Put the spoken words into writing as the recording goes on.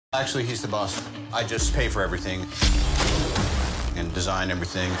Actually, he's the boss. I just pay for everything and design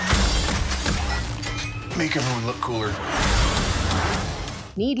everything. Make everyone look cooler.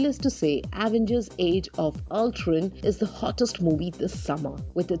 Needless to say, Avengers Age of Ultron is the hottest movie this summer,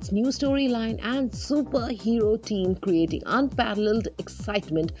 with its new storyline and superhero team creating unparalleled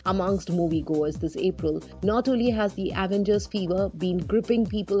excitement amongst moviegoers this April. Not only has the Avengers fever been gripping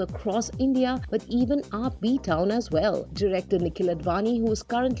people across India, but even our B-town as well. Director Nikhil Advani, who is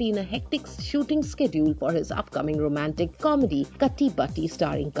currently in a hectic shooting schedule for his upcoming romantic comedy Katti Batti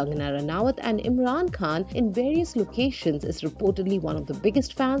starring Kangana Ranaut and Imran Khan in various locations, is reportedly one of the biggest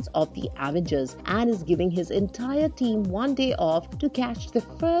fans of the Avengers and is giving his entire team one day off to catch the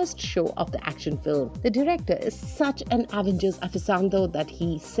first show of the action film. The director is such an Avengers aficionado that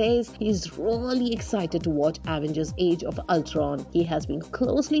he says he's really excited to watch Avengers Age of Ultron. He has been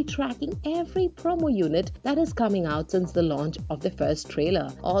closely tracking every promo unit that is coming out since the launch of the first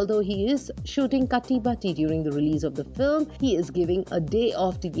trailer. Although he is shooting Katti Batti during the release of the film, he is giving a day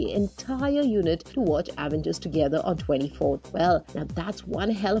off to the entire unit to watch Avengers together on 24th. Well, now that's one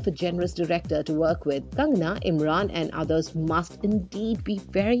hell of a generous director to work with. Kangana, Imran and others must indeed be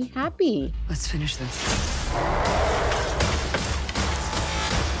very happy. Let's finish this.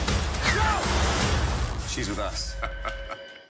 She's with us.